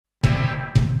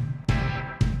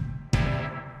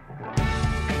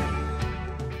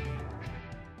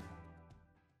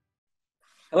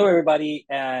Hello, everybody,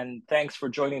 and thanks for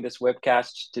joining this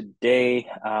webcast today.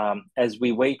 As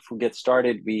we wait for get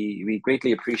started, we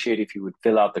greatly appreciate if you would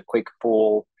fill out the quick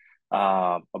poll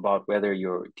about whether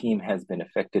your team has been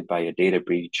affected by a data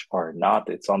breach or not.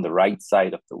 It's on the right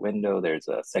side of the window. There's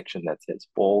a section that says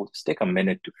poll. Just take a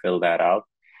minute to fill that out,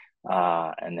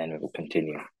 and then we will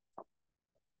continue.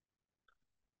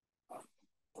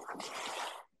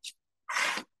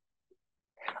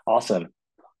 Awesome.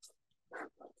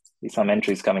 See some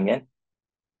entries coming in.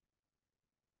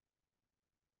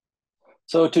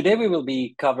 So today we will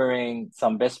be covering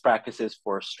some best practices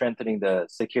for strengthening the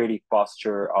security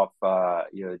posture of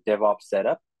your DevOps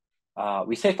setup.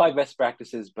 We say 5 best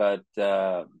practices, but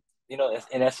in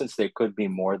essence, there could be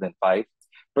more than 5.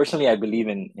 Personally, I believe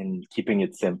in keeping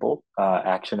it simple,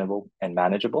 actionable, and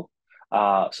manageable,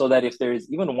 so that if there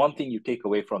is even one thing you take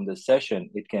away from this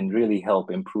session, it can really help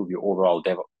improve your overall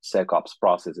DevSecOps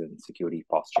process and security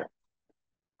posture.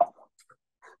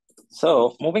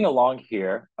 So moving along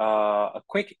here, a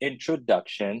quick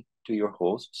introduction to your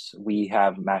hosts. We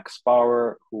have Max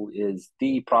Power, who is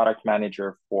the product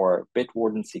manager for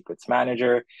Bitwarden Secrets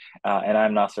Manager, and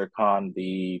I'm Nasser Khan,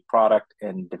 the product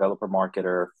and developer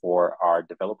marketer for our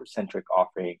developer-centric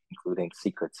offering, including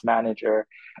Secrets Manager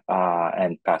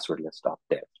and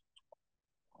Passwordless.dev.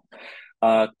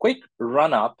 A quick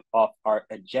run-up of our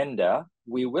agenda.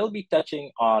 We will be touching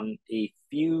on a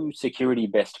few security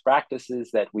best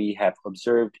practices that we have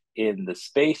observed in the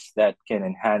space that can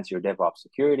enhance your DevOps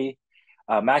security.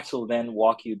 Max will then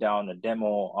walk you down a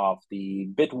demo of the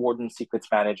Bitwarden Secrets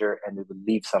Manager, and we will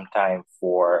leave some time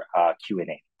for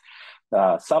Q&A.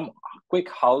 Some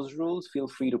quick house rules. Feel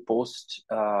free to post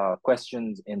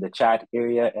questions in the chat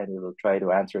area, and we will try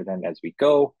to answer them as we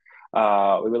go.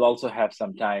 We will also have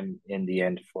some time in the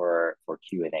end for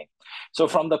Q&A. So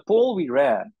from the poll we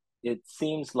ran, it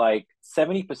seems like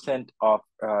 70% of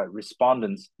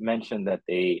respondents mentioned that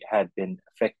they had been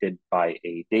affected by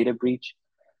a data breach.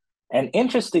 And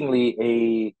interestingly,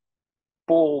 a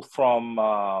poll from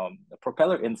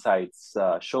Propeller Insights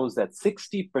shows that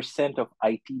 60% of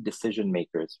IT decision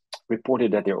makers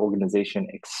reported that their organization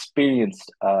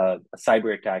experienced a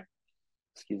cyber attack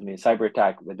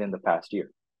within the past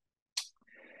year.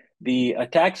 The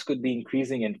attacks could be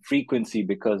increasing in frequency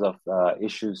because of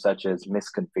issues such as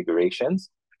misconfigurations.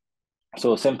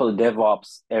 So simple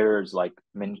DevOps errors like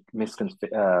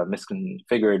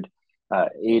misconfigured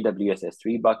AWS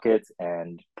S3 buckets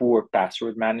and poor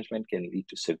password management can lead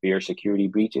to severe security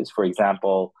breaches. For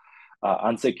example,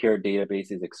 unsecured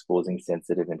databases exposing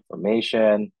sensitive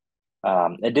information.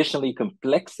 Additionally,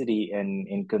 complexity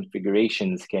in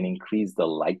configurations can increase the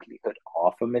likelihood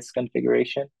of a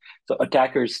misconfiguration. So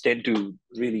attackers tend to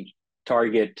really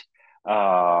target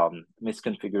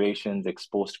misconfigurations,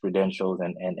 exposed credentials,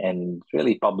 and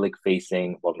really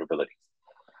public-facing vulnerabilities.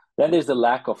 Then there's the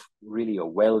lack of really a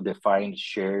well-defined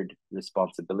shared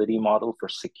responsibility model for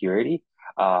security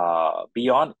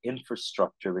beyond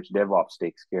infrastructure, which DevOps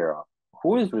takes care of.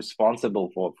 Who is responsible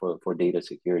for data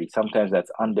security? Sometimes that's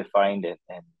undefined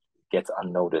and gets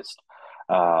unnoticed.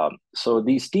 So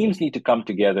these teams need to come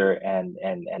together and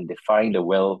define a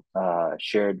well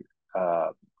shared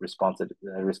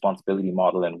responsibility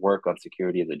model and work on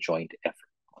security as a joint effort.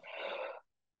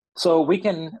 So we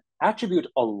can attribute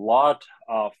a lot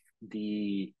of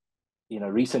the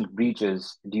recent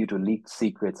breaches due to leaked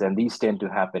secrets, and these tend to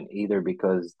happen either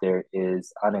because there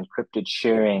is unencrypted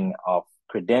sharing of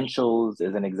credentials.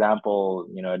 As an example,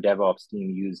 a DevOps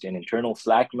team used an internal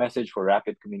Slack message for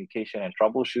rapid communication and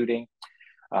troubleshooting.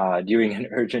 During an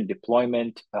urgent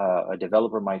deployment, a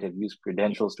developer might have used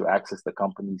credentials to access the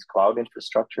company's cloud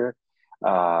infrastructure.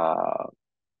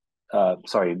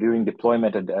 During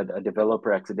deployment, a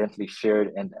developer accidentally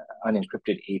shared an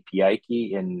unencrypted API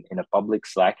key in a public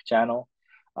Slack channel.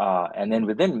 And then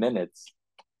within minutes,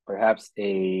 perhaps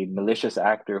a malicious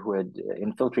actor who had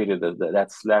infiltrated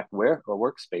that Slack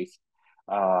workspace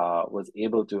was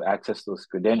able to access those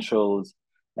credentials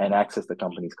and access the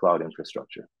company's cloud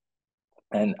infrastructure.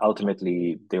 And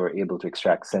ultimately, they were able to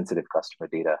extract sensitive customer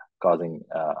data, causing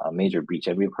a major breach.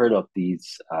 And we've heard of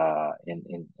these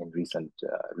in recent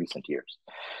years.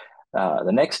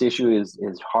 The next issue is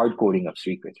hard coding of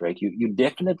secrets, right? You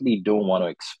definitely don't want to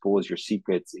expose your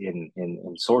secrets in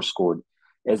source code,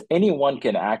 as anyone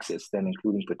can access them,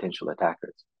 including potential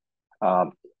attackers.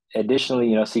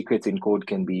 Additionally, secrets in code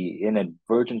can be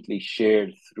inadvertently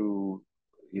shared through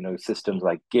systems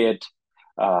like Git,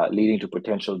 leading to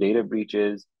potential data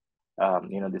breaches.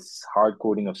 This hard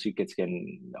coding of secrets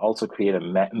can also create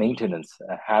a maintenance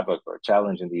havoc or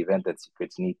challenge in the event that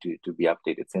secrets need to be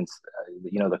updated, since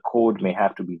the code may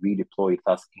have to be redeployed,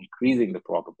 thus increasing the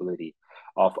probability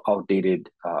of outdated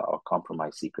or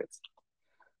compromised secrets.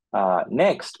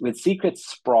 Next, with secret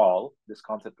sprawl, this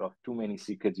concept of too many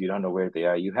secrets, you don't know where they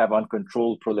are, you have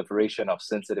uncontrolled proliferation of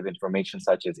sensitive information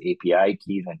such as API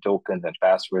keys and tokens and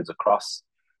passwords across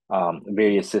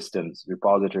various systems,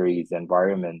 repositories,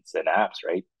 environments, and apps,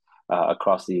 right?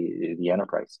 Across the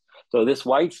enterprise. So this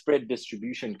widespread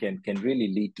distribution can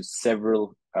really lead to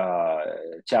several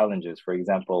challenges. For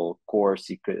example, core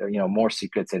secret, more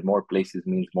secrets in more places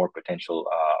means more potential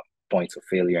points of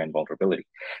failure and vulnerability.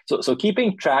 So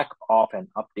keeping track of and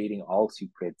updating all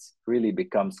secrets really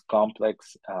becomes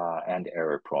complex and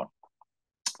error prone.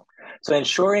 So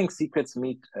ensuring secrets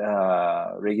meet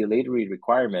regulatory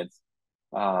requirements,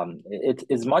 it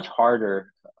is much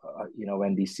harder,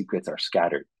 when these secrets are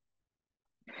scattered.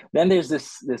 Then there's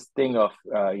this thing of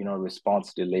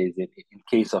response delays in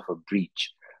case of a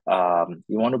breach.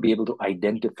 You want to be able to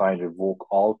identify and revoke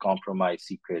all compromised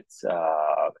secrets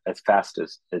as fast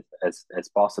as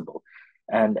possible.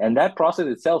 And that process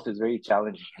itself is very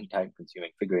challenging and time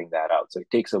consuming, figuring that out. So it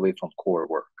takes away from core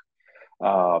work.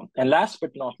 And last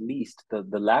but not least,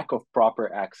 the lack of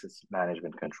proper access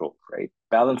management control, right?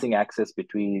 Balancing access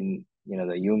between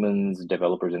the humans,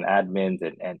 developers, and admins,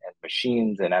 and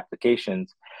machines and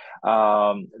applications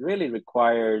really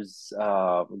requires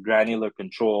granular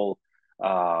control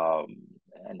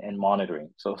and monitoring.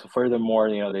 So furthermore,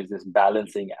 there's this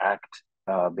balancing act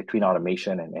between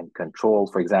automation and control.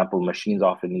 For example, machines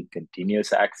often need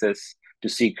continuous access to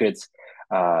secrets.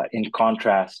 In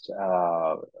contrast,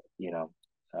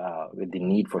 with the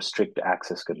need for strict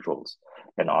access controls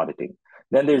and auditing.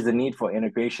 Then there's the need for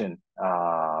integration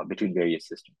between various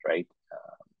systems, right?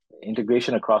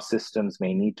 Integration across systems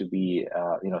may need to be,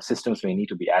 systems may need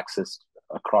to be accessed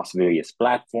across various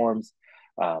platforms,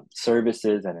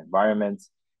 services, and environments.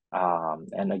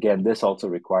 And again, this also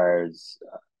requires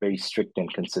very strict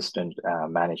and consistent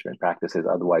management practices.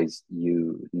 Otherwise,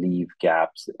 you leave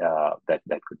gaps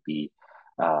that could be,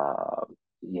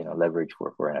 leveraged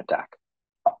for an attack.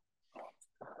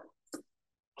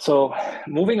 So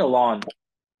moving along,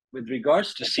 with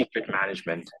regards to secret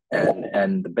management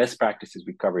and the best practices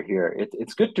we cover here,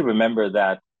 it's good to remember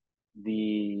that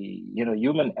the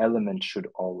human element should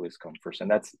always come first,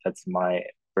 and that's my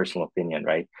personal opinion,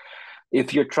 right?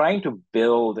 If you're trying to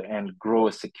build and grow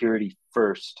a security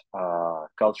first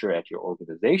culture at your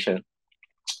organization,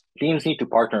 teams need to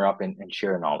partner up and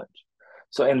share knowledge.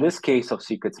 So in this case of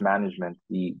secrets management,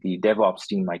 the DevOps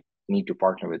team might need to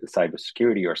partner with the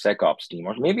cybersecurity or SecOps team,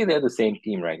 or maybe they're the same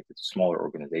team, right? If it's a smaller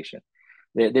organization.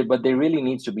 But there really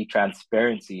needs to be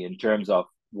transparency in terms of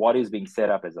what is being set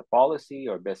up as a policy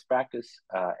or best practice,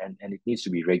 and it needs to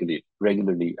be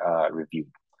regularly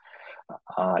reviewed.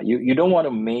 You don't want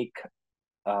to make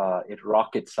it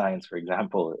rocket science, for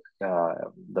example,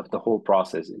 the whole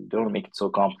process. You don't want to make it so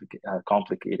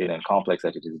complicated and complex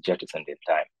that it is jettisoned in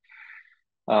time.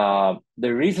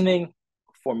 The reasoning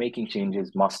for making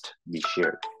changes must be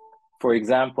shared. For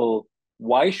example,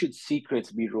 why should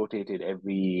secrets be rotated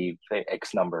every, say,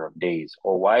 X number of days?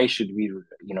 Or why should we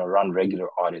run regular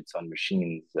audits on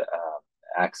machines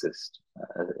accessed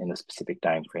in a specific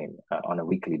time frame on a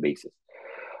weekly basis?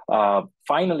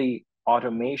 Finally,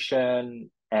 automation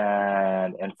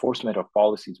and enforcement of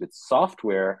policies with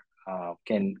software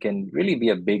can really be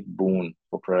a big boon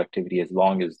for productivity, as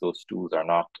long as those tools are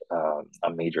not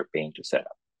a major pain to set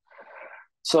up.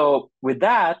 So with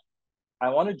that, I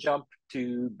want to jump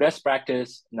to best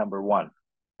practice number one.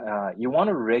 You want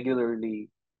to regularly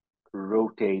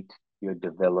rotate your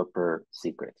developer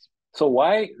secrets. So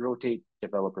why rotate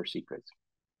developer secrets?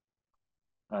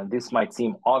 This might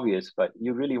seem obvious, but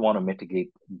you really want to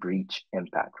mitigate breach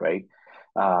impact, right?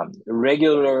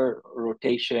 Regular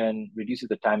rotation reduces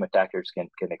the time attackers can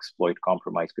exploit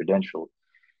compromised credentials.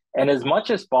 And as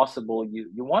much as possible,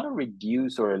 you want to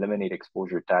reduce or eliminate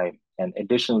exposure time. And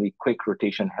additionally, quick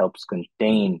rotation helps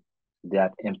contain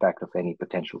that impact of any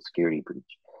potential security breach.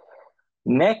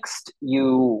 Next,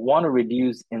 you want to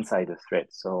reduce insider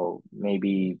threats. So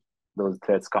maybe those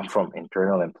threats come from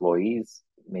internal employees.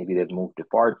 Maybe they've moved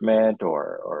department,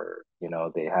 or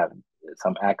they have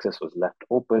some access was left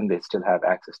open. They still have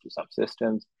access to some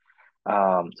systems.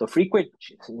 So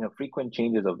frequent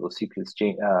changes of those secrets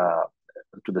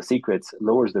to the secrets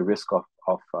lowers the risk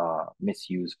of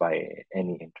misuse by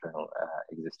any internal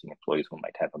existing employees who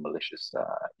might have a malicious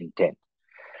intent.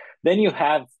 Then you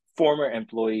have former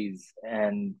employees,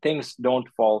 and things don't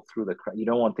fall through the cracks. You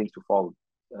don't want things to fall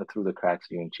through the cracks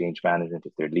during change management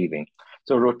if they're leaving.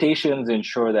 So rotations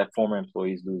ensure that former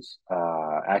employees lose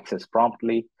access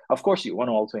promptly. Of course, you want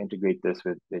to also integrate this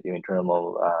with your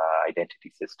internal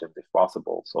identity systems if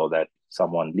possible, so that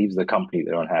someone leaves the company,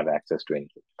 they don't have access to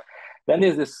anything. Then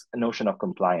there's this notion of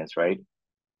compliance, right?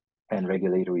 And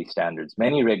regulatory standards.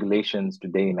 Many regulations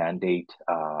today mandate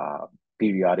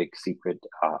periodic secret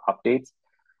updates.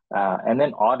 And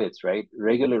then audits, right?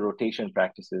 Regular rotation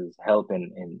practices help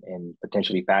in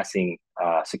potentially passing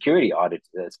security audits,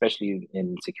 especially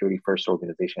in security first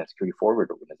organization and security forward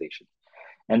organizations,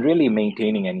 and really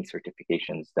maintaining any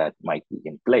certifications that might be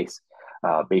in place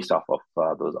based off of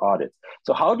those audits.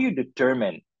 So how do you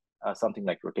determine something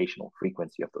like rotational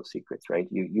frequency of those secrets, right?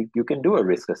 You can do a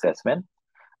risk assessment.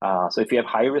 So if you have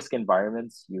high risk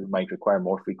environments, you might require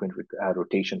more frequent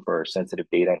rotation for sensitive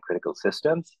data and critical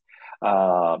systems.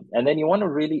 And then you want to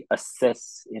really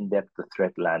assess in depth the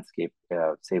threat landscape,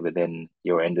 say within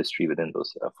your industry, within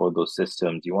those for those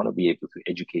systems. You want to be able to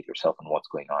educate yourself on what's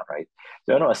going on, right?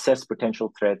 So you want to assess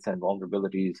potential threats and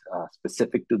vulnerabilities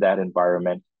specific to that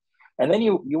environment. And then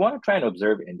you want to try and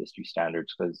observe industry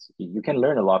standards, because you can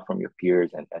learn a lot from your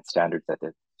peers and standards that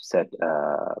they've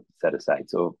set aside.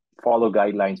 So follow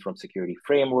guidelines from security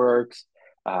frameworks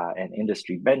and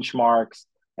industry benchmarks,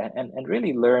 and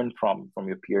really learn from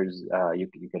your peers.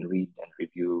 You can read and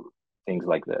review things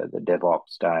like the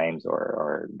DevOps Times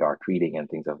or dark reading and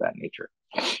things of that nature.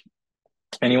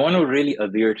 And you want to really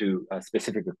adhere to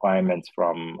specific requirements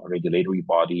from regulatory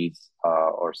bodies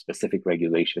or specific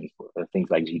regulations for things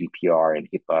like GDPR and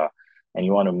HIPAA, and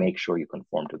you want to make sure you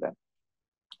conform to them.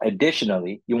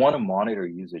 Additionally, you want to monitor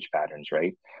usage patterns,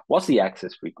 right? What's the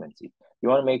access frequency? You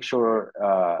want to make sure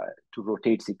to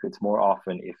rotate secrets more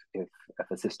often if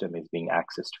a system is being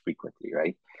accessed frequently,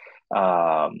 right?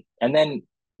 And then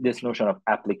this notion of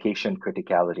application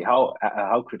criticality.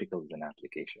 How critical is an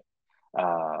application?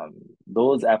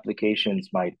 Those applications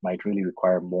might really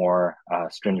require more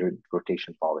stringent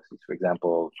rotation policies. For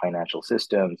example, financial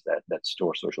systems that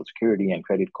store social security and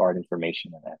credit card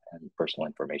information and personal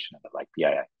information like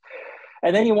PII.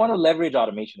 And then you want to leverage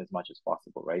automation as much as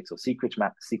possible, right? So secret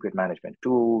management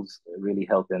tools really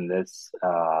help in this.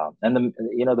 And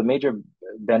the major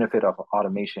benefit of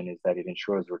automation is that it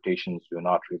ensures rotations do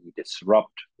not really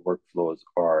disrupt workflows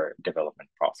or development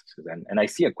processes. And I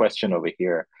see a question over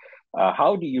here.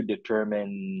 How do you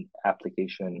determine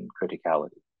application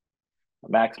criticality?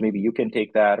 Max, maybe you can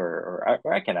take that, or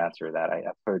I can answer that.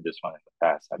 I've heard this one in the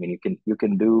past. I mean, you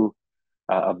can do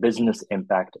a business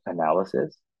impact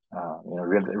analysis,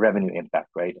 revenue impact,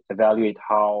 right? Evaluate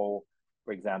how,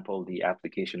 for example, the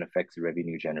application affects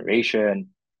revenue generation.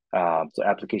 So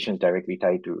applications directly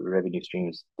tied to revenue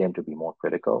streams tend to be more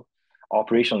critical.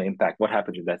 Operational impact, what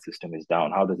happens if that system is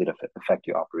down? How does it affect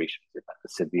your operations? Is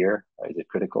it severe? Is it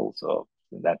critical? So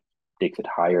that takes it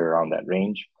higher around that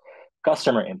range.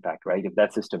 Customer impact, right? If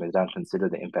that system is down, consider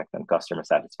the impact on customer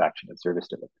satisfaction and service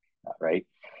delivery, right?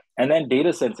 And then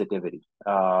data sensitivity.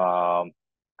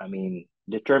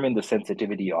 Determine the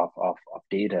sensitivity of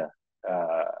data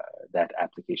that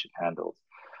application handles.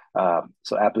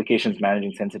 So applications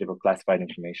managing sensitive or classified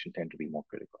information tend to be more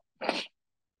critical.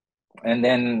 And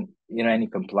then, any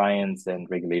compliance and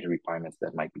regulatory requirements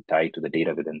that might be tied to the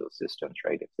data within those systems,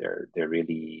 right? If they're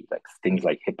really like things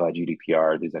like HIPAA,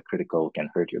 GDPR, these are critical, can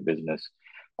hurt your business,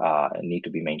 and need to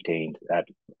be maintained. That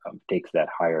takes that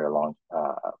higher along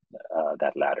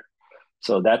that ladder.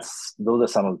 So those are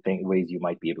some of the ways you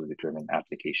might be able to determine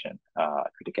application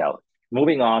criticality.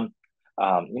 Moving on,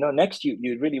 next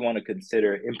you really want to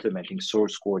consider implementing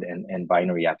source code and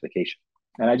binary application.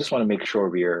 And I just want to make sure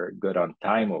we're good on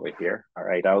time over here. All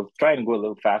right, I'll try and go a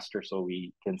little faster so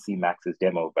we can see Max's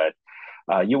demo, but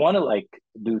you want to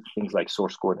do things like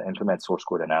source code, implement source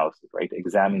code analysis, right?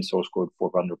 Examine source code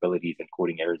for vulnerabilities and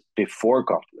coding errors before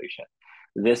compilation.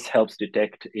 This helps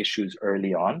detect issues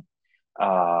early on.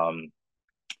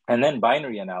 And then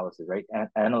binary analysis, right?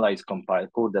 Analyze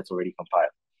code that's already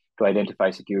compiled to identify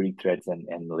security threats and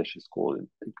malicious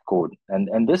code.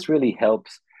 And this really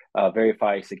helps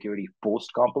verify security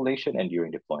post-compilation and during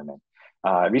deployment.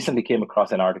 Recently came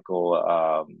across an article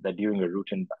that during a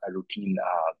routine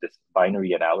this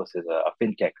binary analysis, a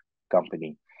fintech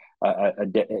company,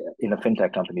 in a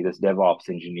fintech company, this DevOps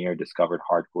engineer discovered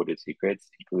hard-coded secrets,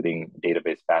 including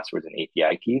database passwords and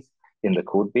API keys in the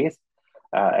code base.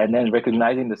 And then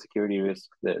recognizing the security risk,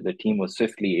 the team was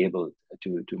swiftly able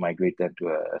to migrate them to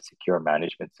a secure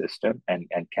management system and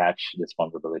catch this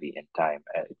vulnerability in time.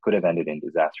 It could have ended in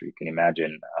disaster. You can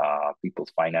imagine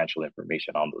people's financial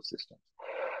information on those systems.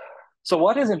 So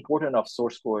what is important of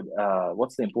source code?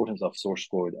 What's the importance of source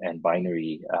code and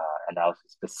binary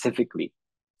analysis specifically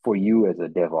for you as a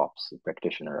DevOps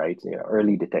practitioner, right?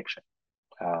 Early detection.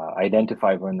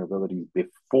 Identify vulnerabilities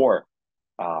before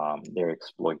they're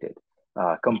exploited.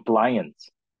 Compliance.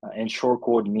 Ensure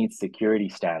code meets security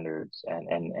standards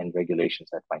and regulations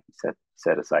that might be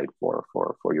set aside for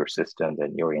your systems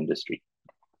and your industry.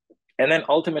 And then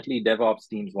ultimately, DevOps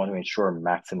teams want to ensure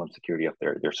maximum security of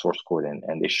their source code,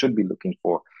 and they should be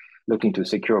looking to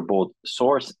secure both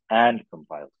source and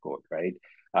compiled code, right,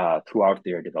 throughout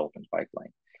their development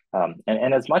pipeline.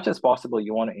 And as much as possible,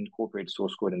 you want to incorporate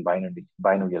source code and binary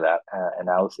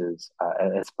analysis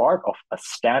as part of a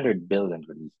standard build and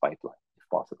release pipeline, if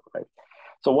possible, right?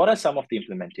 So what are some of the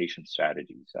implementation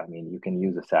strategies? I mean, you can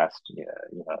use a SaaS,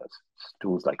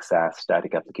 tools like SaaS,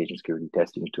 static application security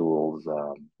testing tools.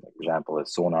 Example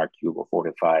is SonarQube or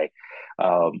Fortify.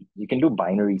 You can do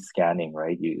binary scanning,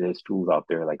 right? There's tools out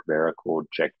there like Veracode,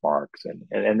 Checkmarks,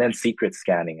 and then secret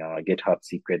scanning, GitHub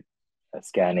secret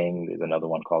scanning. There's another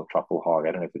one called TruffleHog.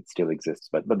 I don't know if it still exists,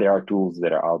 but there are tools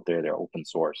that are out there. They're open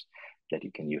source that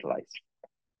you can utilize.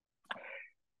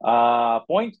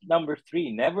 Point number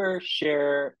 3, never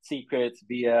share secrets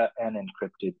via an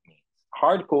encrypted means.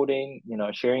 Hard coding,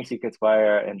 sharing secrets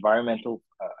via environment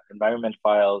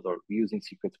files or using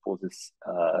secrets poses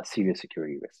a serious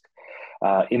security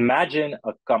risk. Imagine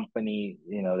a company,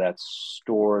 that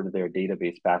stored their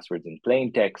database passwords in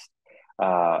plain text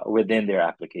within their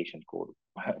application code.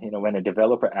 When a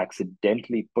developer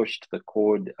accidentally pushed the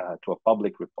code to a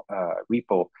public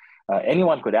repo,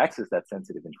 anyone could access that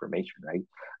sensitive information, right?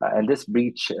 And this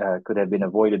breach could have been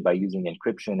avoided by using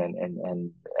encryption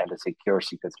and a secure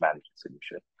secrets management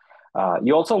solution.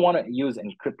 You also want to use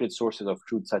encrypted sources of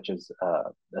truth, such as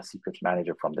a secrets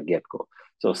manager from the get-go.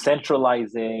 So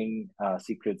centralizing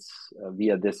secrets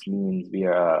via this means,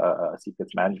 via a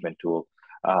secrets management tool,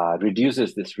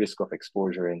 reduces this risk of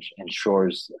exposure and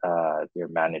ensures their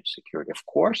managed security. Of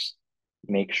course,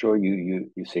 make sure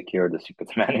you secure the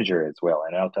secrets manager as well,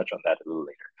 and I'll touch on that a little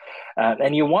later.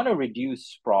 And you want to reduce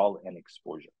sprawl and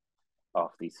exposure of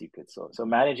these secrets. So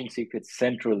managing secrets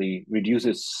centrally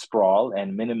reduces sprawl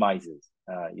and minimizes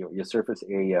your surface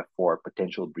area for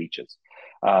potential breaches.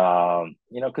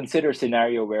 Consider a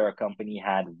scenario where a company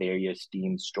had various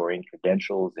teams storing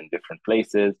credentials in different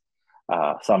places,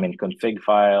 some in config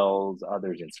files,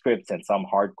 others in scripts, and some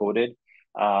hard-coded.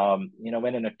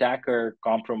 When an attacker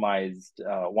compromised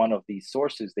one of these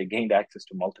sources, they gained access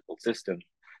to multiple systems.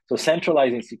 So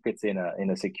centralizing secrets in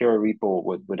a secure repo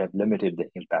would have limited the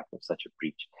impact of such a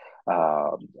breach.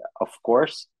 Of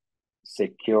course,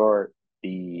 secure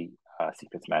the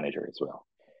secrets manager as well.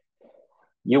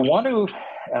 You want to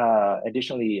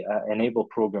additionally enable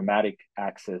programmatic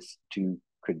access to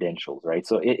credentials, right?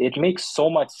 So it makes so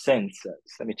much sense.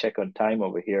 Let me check on time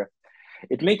over here.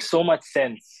 It makes so much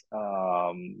sense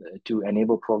to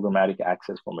enable programmatic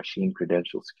access for machine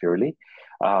credentials securely.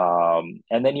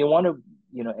 And then you want to,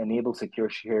 enable secure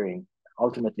sharing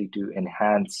ultimately to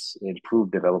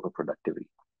improve developer productivity.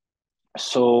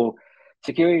 So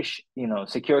secure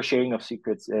sharing of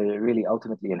secrets really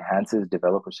ultimately enhances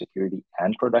developer security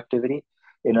and productivity.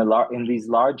 In these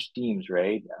large teams,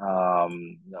 right?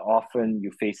 Often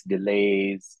you face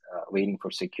delays, waiting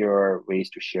for secure ways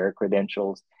to share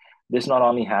credentials. This not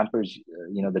only hampers,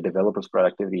 the developer's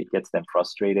productivity, it gets them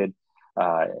frustrated.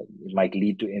 It might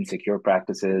lead to insecure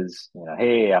practices.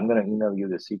 Hey, I'm going to email you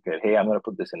the secret. Hey, I'm going to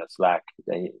put this in a Slack.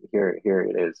 Here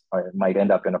it is. Or it might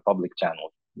end up in a public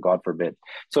channel, God forbid.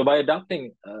 So by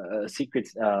adopting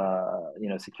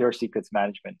secure secrets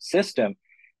management system,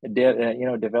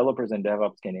 developers and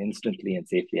DevOps can instantly and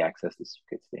safely access the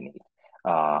secrets they need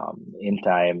in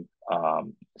time,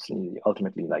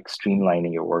 ultimately like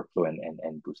streamlining your workflow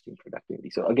and boosting productivity.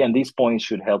 So again, these points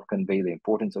should help convey the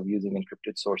importance of using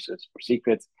encrypted sources for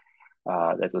secrets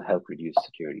that will help reduce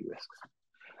security risks.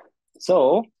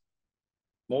 So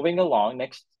moving along,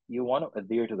 next, you want to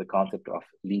adhere to the concept of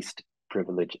least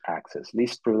privilege access.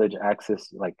 Least privilege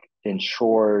access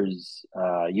ensures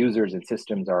users and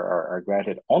systems are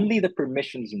granted only the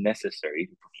permissions necessary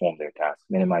to perform their tasks,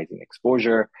 minimizing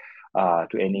exposure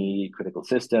to any critical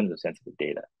systems or sensitive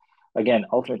data. Again,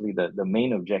 ultimately, the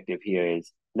main objective here is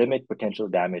limit potential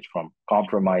damage from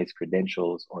compromised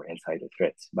credentials or insider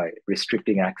threats by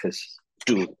restricting access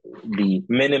to the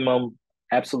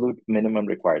absolute minimum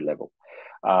required level.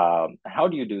 How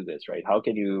do you do this, right? How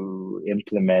can you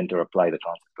implement or apply the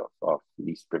concept of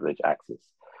least privilege access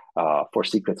for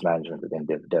secrets management within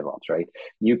DevOps, right?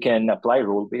 You can apply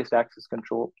role-based access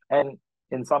control and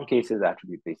in some cases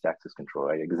attribute-based access control,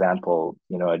 right? Example,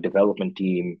 a development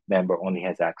team member only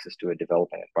has access to a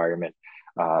development environment,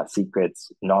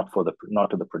 secrets not to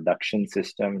the production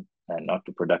system and not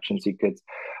to production secrets.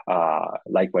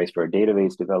 Likewise, for a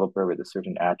database developer with a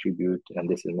certain attribute, and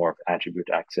this is more of attribute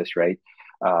access, right?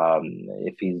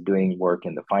 If he's doing work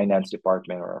in the finance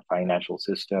department or a financial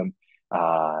system,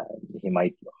 uh, you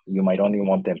might only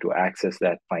want them to access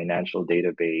that financial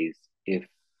database if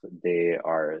they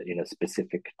are in a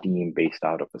specific team based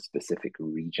out of a specific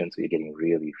region. So you're getting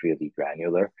really, really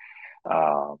granular.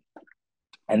 Um,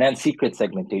 and then secret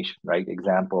segmentation, right?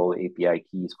 Example, API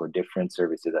keys for different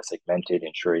services are segmented,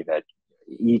 ensuring that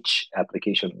each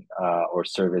application or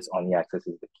service only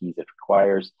accesses the keys it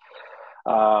requires.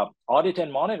 Audit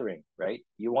and monitoring, right?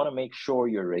 You want to make sure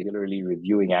you're regularly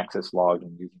reviewing access logs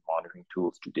and using monitoring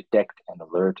tools to detect and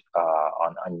alert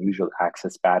on unusual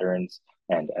access patterns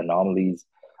and anomalies.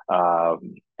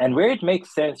 And where it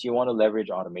makes sense, you want to leverage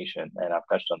automation. And I've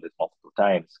touched on this multiple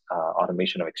times,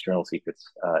 automation of external secrets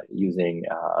using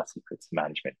a secrets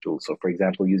management tool. So for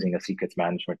example, using a secrets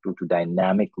management tool to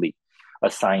dynamically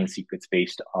assign secrets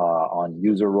based on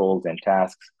user roles and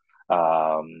tasks,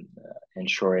 um,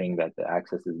 ensuring that the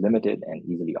access is limited and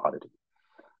easily audited.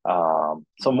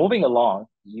 So moving along,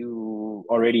 you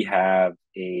already have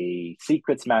a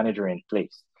secrets manager in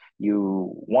place.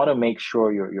 You want to make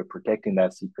sure you're protecting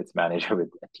that secrets manager with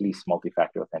at least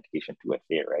multi-factor authentication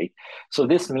 2FA, right? So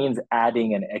this means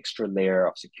adding an extra layer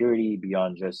of security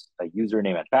beyond just a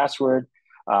username and password.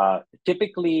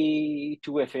 Typically,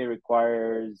 2FA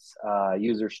requires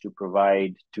users to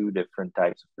provide two different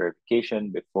types of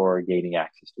verification before gaining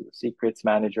access to the secrets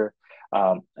manager.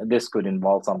 This could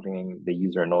involve something the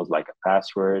user knows, like a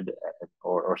password,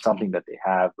 or something that they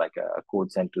have, like a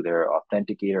code sent to their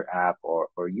authenticator app, or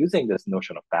using this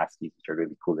notion of passkeys, which are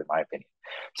really cool in my opinion.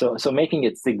 So making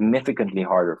it significantly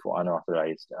harder for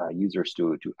unauthorized users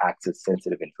to access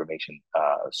sensitive information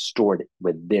stored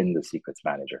within the secrets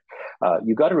manager.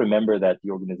 You got to remember that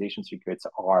the organization secrets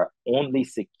are only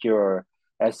secure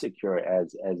as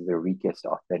the weakest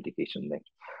authentication link.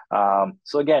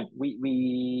 So again,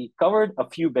 we covered a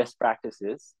few best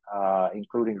practices,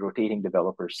 including rotating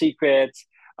developer secrets,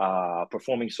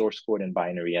 performing source code and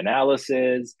binary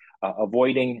analysis,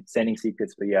 avoiding sending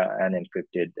secrets via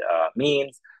unencrypted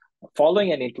means,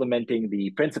 following and implementing the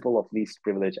principle of least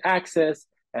privilege access,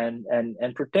 and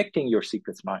protecting your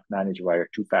secrets managed via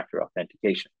two-factor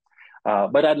authentication.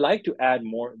 But I'd like to add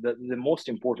more. The most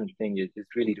important thing is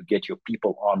really to get your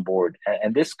people on board.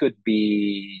 And this could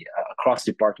be across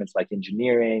departments like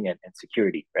engineering and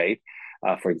security, right?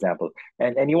 For example.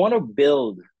 And you want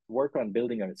to work on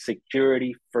building a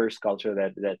security first culture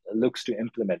that looks to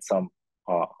implement some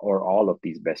or all of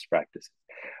these best practices.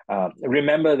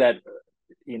 Remember that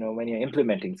when you're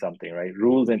implementing something, right,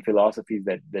 rules and philosophies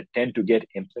that tend to get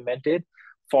implemented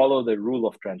follow the rule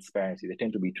of transparency. They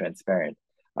tend to be transparent.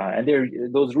 And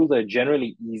those rules are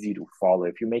generally easy to follow.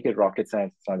 If you make it rocket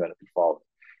science, it's not going to be followed.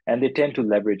 And they tend to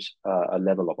leverage a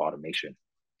level of automation.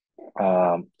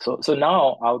 So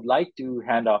now I would like to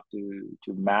hand off to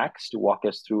Max to walk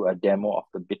us through a demo of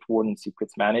the Bitwarden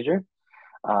Secrets Manager.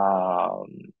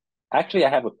 Um, Actually, I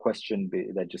have a question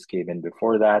that just came in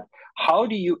before that. How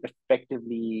do you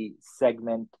effectively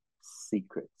segment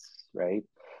secrets, right?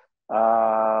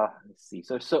 Let's see.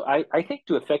 So I think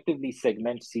to effectively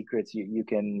segment secrets, you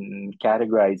can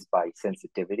categorize by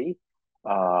sensitivity.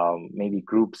 Maybe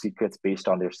group secrets based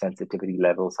on their sensitivity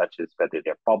level, such as whether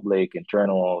they're public,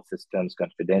 internal systems,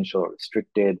 confidential, or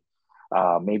restricted.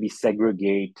 Maybe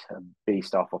segregate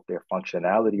based off of their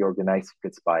functionality, organize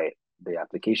secrets by the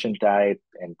application type,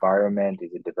 environment,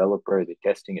 is it developer, is it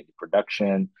testing, is it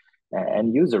production,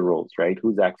 and user roles, right?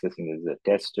 Who's accessing? Is it a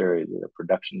tester? Is it a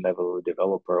production level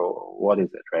developer? What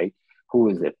is it, right? Who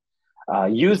is it?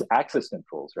 Use access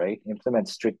controls, right? Implement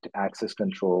strict access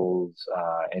controls.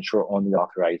 Ensure only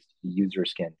authorized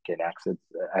users can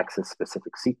access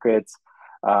specific secrets,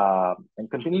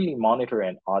 and continually monitor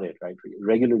and audit, right?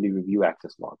 Regularly review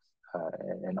access logs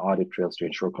and audit trails to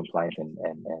ensure compliance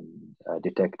and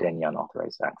detect any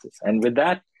unauthorized access. And with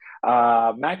that,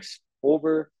 Max,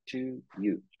 over to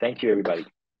you. Thank you, everybody.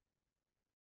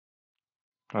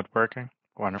 Not working.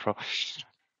 Wonderful.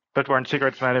 Bitwarden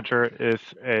Secrets Manager is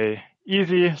a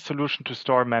easy solution to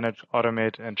store, manage,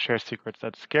 automate, and share secrets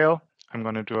at scale. I'm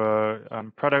going to do a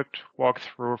product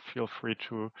walkthrough. Feel free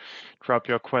to drop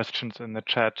your questions in the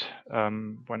chat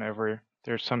whenever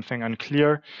there's something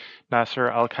unclear.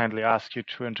 Nasser, I'll kindly ask you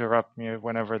to interrupt me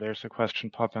whenever there's a question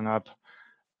popping up,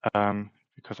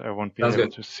 because I won't be able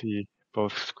to see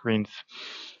both screens.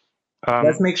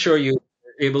 Let's make sure you're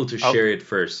able to share it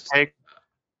first. Take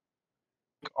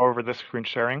over the screen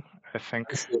sharing. I think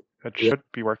it should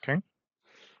be working.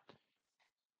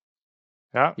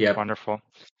 Yeah, wonderful.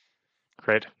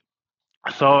 Great.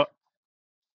 So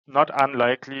not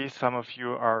unlikely, some of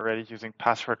you are already using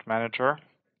Password Manager.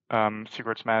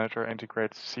 Secrets Manager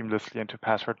integrates seamlessly into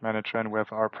Password Manager, and we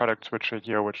have our product switcher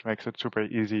here, which makes it super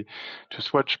easy to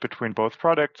switch between both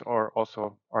products or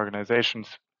also organizations.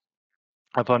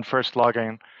 Upon first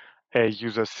logging, a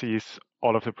user sees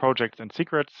all of the projects and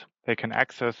secrets they can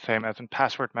access, same as in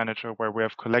Password Manager, where we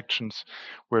have collections.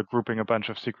 We're grouping a bunch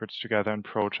of secrets together in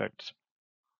projects.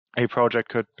 A project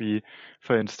could be,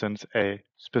 for instance, a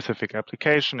specific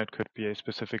application. It could be a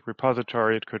specific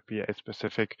repository. It could be a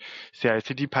specific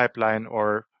CI/CD pipeline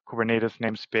or Kubernetes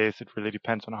namespace. It really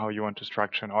depends on how you want to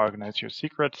structure and organize your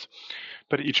secrets.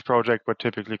 But each project would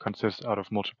typically consist out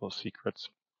of multiple secrets.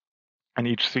 And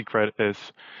each secret is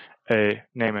a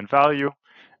name and value.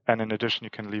 And in addition, you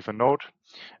can leave a note.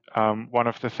 One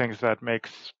of the things that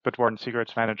makes Bitwarden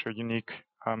Secrets Manager unique,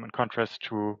 in contrast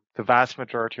to the vast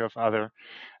majority of other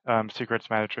secrets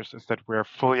managers, is that we're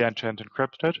fully end-to-end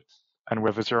encrypted, and we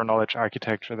have a zero-knowledge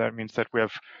architecture. That means that we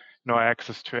have no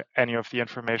access to any of the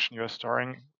information you're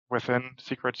storing within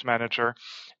Secrets Manager,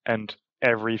 and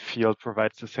every field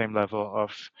provides the same level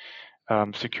of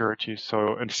security.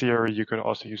 So in theory, you could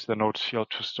also use the notes field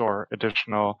to store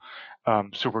additional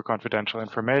super confidential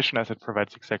information, as it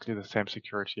provides exactly the same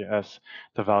security as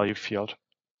the value field.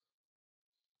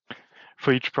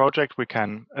 For each project, we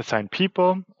can assign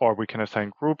people or we can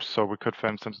assign groups. So we could, for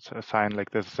instance, assign,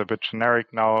 like this is a bit generic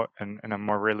now, and in a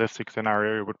more realistic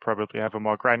scenario, we would probably have a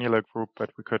more granular group, but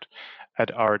we could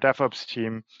add our DevOps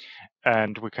team,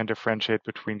 and we can differentiate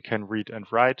between can read and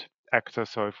write access.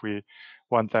 So if we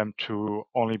want them to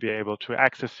only be able to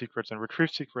access secrets and retrieve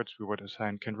secrets, we would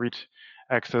assign can read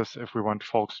access. If we want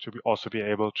folks to also be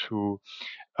able to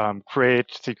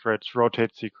create secrets,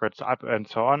 rotate secrets up, and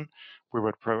so on, we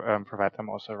would provide them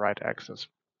also write access.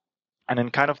 And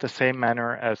in kind of the same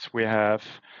manner as we have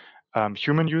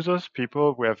human users,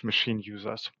 people, we have machine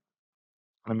users.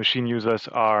 The machine users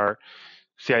are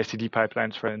CI/CD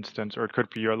pipelines, for instance, or it could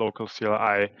be your local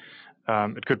CLI.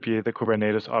 It could be the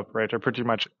Kubernetes operator. Pretty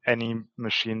much any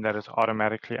machine that is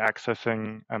automatically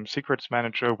accessing Secrets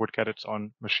Manager would get its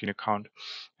own machine account.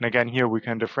 And again, here we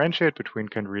can differentiate between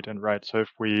can read and write. So if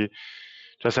we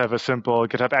just have a simple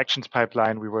GitHub Actions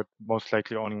pipeline, we would most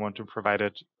likely only want to provide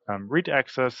it read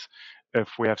access. If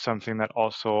we have something that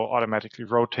also automatically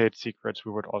rotates secrets,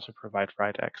 we would also provide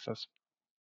write access.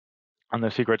 On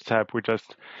the Secrets tab, we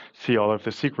just see all of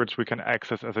the secrets we can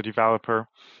access as a developer.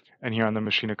 And here on the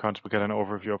machine accounts, we get an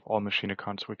overview of all machine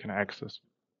accounts we can access.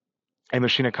 A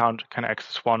machine account can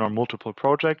access one or multiple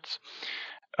projects.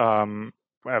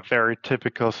 A very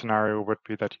typical scenario would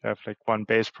be that you have like one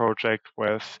base project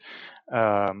with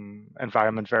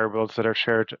environment variables that are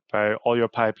shared by all your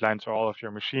pipelines or all of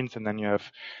your machines, and then you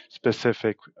have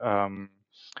specific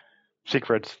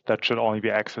secrets that should only be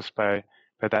accessed by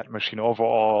that machine.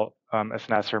 Overall, as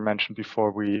Nasser mentioned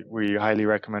before, we highly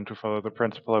recommend to follow the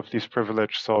principle of least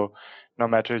privilege. So no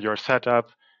matter your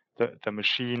setup, the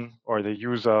machine or the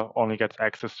user only gets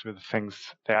access to the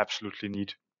things they absolutely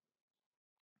need.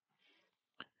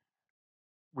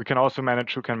 We can also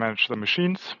manage who can manage the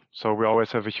machines. So we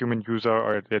always have a human user,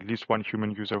 or at least one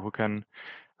human user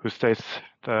who stays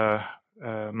the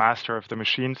master of the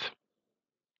machines.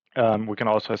 We can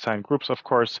also assign groups, of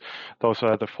course. Those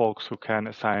are the folks who can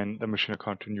assign the machine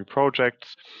account to new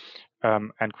projects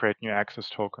and create new access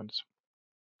tokens.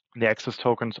 The access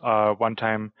tokens are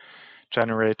one-time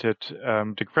generated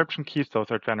decryption keys.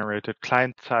 Those are generated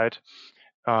client-side.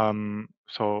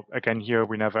 So again, here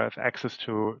we never have access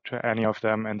to any of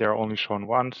them, and they're only shown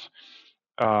once.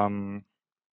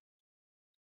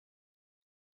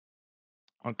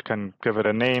 We can give it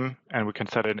a name, and we can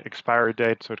set an expiry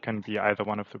date. So it can be either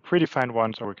one of the predefined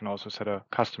ones, or we can also set a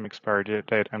custom expiry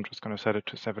date. I'm just going to set it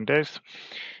to 7 days.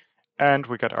 And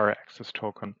we get our access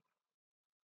token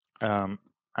and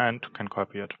can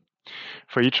copy it.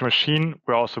 For each machine,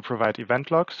 we also provide event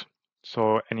logs.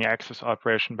 So any access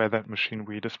operation by that machine,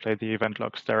 we display the event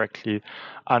logs directly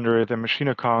under the machine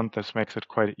account. This makes it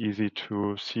quite easy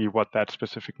to see what that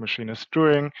specific machine is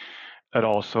doing. It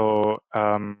also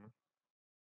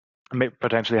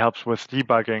potentially helps with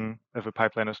debugging if a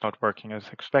pipeline is not working as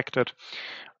expected.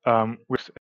 In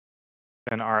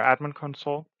our admin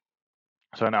console.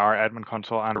 So in our admin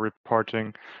console under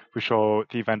reporting, we show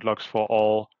the event logs for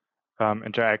all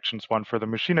interactions, one for the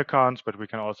machine accounts, but we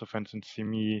can also, for instance, see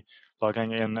me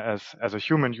logging in as a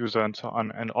human user and so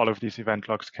on. And all of these event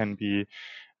logs can be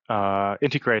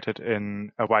integrated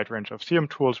in a wide range of CM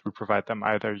tools. We provide them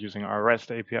either using our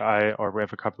REST API, or we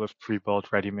have a couple of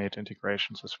pre-built ready-made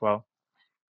integrations as well.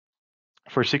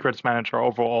 For Secrets Manager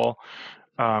overall,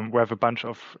 we have a bunch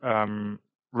of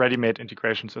ready-made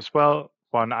integrations as well.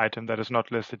 One item that is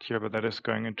not listed here, but that is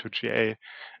going into GA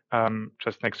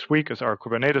just next week is our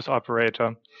Kubernetes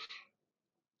operator.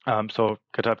 So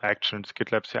GitHub Actions,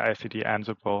 GitLab CI/CD,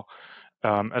 Ansible,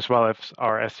 as well as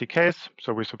our SDKs.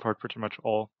 So we support pretty much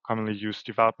all commonly used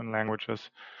development languages.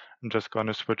 I'm just going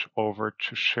to switch over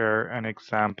to share an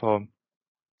example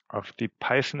of the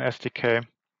Python SDK.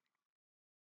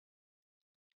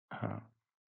 I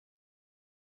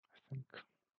think.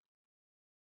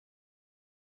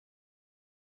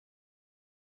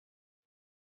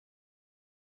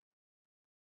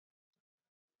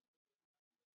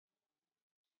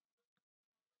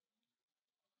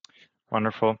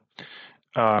 Wonderful.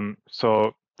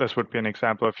 So this would be an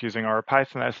example of using our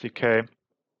Python SDK.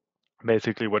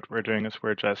 Basically, what we're doing is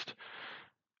we're just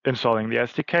installing the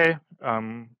SDK,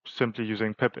 simply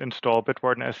using pip install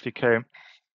Bitwarden SDK.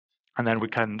 And then we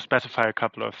can specify a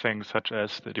couple of things, such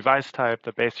as the device type,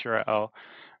 the base URL.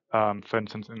 For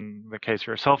instance, in the case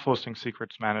you're a self-hosting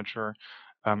secrets manager,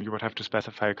 you would have to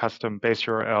specify a custom base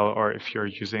URL, or if you're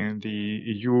using the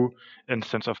EU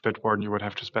instance of Bitwarden, you would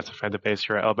have to specify the base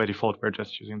URL. By default, we're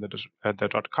just using the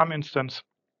 .com instance.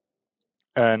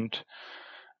 And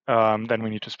then we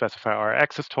need to specify our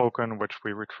access token, which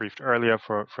we retrieved earlier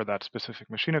for that specific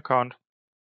machine account.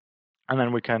 And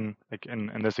then we can, like in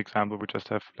this example, we just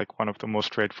have like one of the most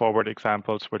straightforward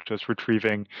examples, which is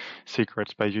retrieving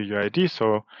secrets by UUID.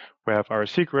 So we have our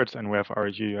secrets and we have our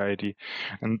UUID.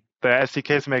 And the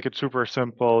SDKs make it super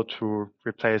simple to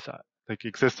replace like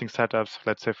existing setups.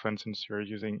 Let's say, for instance, you're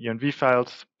using env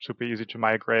files, super easy to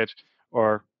migrate,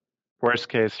 or worst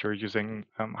case, you're using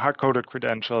hard-coded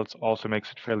credentials, also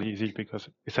makes it fairly easy because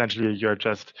essentially you're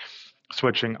just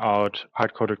switching out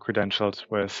hard-coded credentials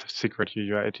with secret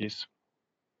UUIDs.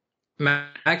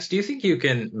 Max, do you think you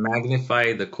can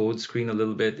magnify the code screen a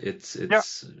little bit? It's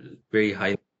very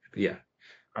high. Yeah.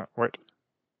 Wait.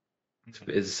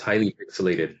 It's highly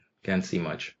pixelated. Can't see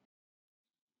much.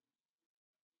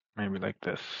 Maybe like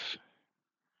this.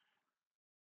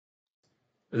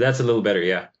 That's a little better,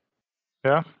 yeah.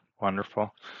 Yeah,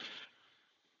 wonderful.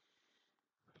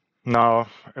 Now,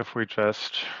 if we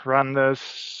just run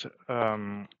this,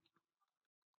 we're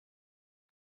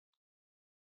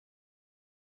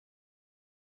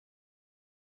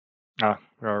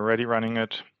already running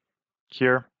it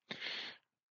here.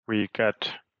 We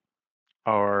get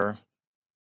our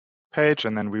page,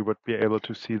 and then we would be able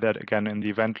to see that again in the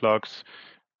event logs,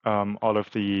 all of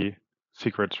the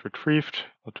secrets retrieved.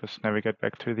 I'll just navigate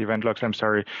back to the event logs. I'm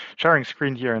sorry, sharing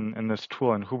screen here in this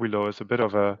tool in Hubilo is a bit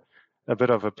of a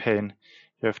pain.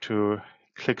 You have to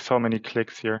click so many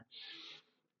clicks here.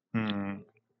 And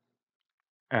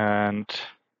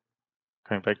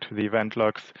going back to the event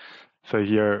logs, so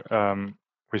here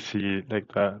we see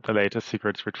like the latest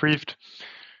secrets retrieved.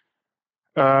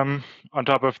 On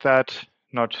top of that,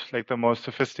 not like the most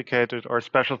sophisticated or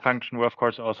special function, we of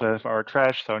course also have our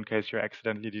trash. So in case you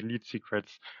accidentally delete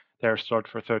secrets, they're stored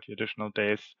for 30 additional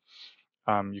days.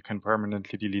 You can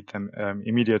permanently delete them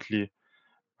immediately.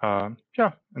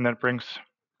 Yeah, and that brings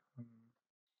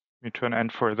me to an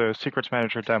end for the Secrets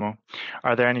Manager demo.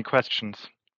 Are there any questions?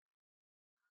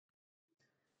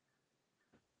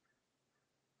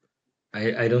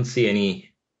 I don't see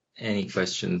any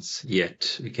questions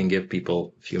yet. We can give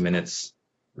people a few minutes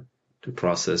to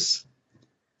process.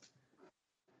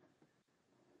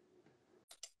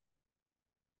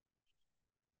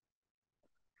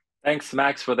 Thanks,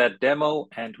 Max, for that demo.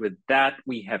 And with that,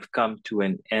 we have come to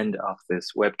an end of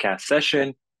this webcast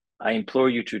session. I implore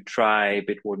you to try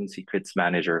Bitwarden Secrets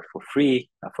Manager for free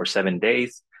for 7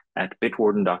 days at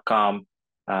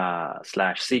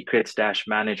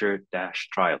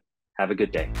bitwarden.com/secrets-manager-trial. Have a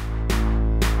good day.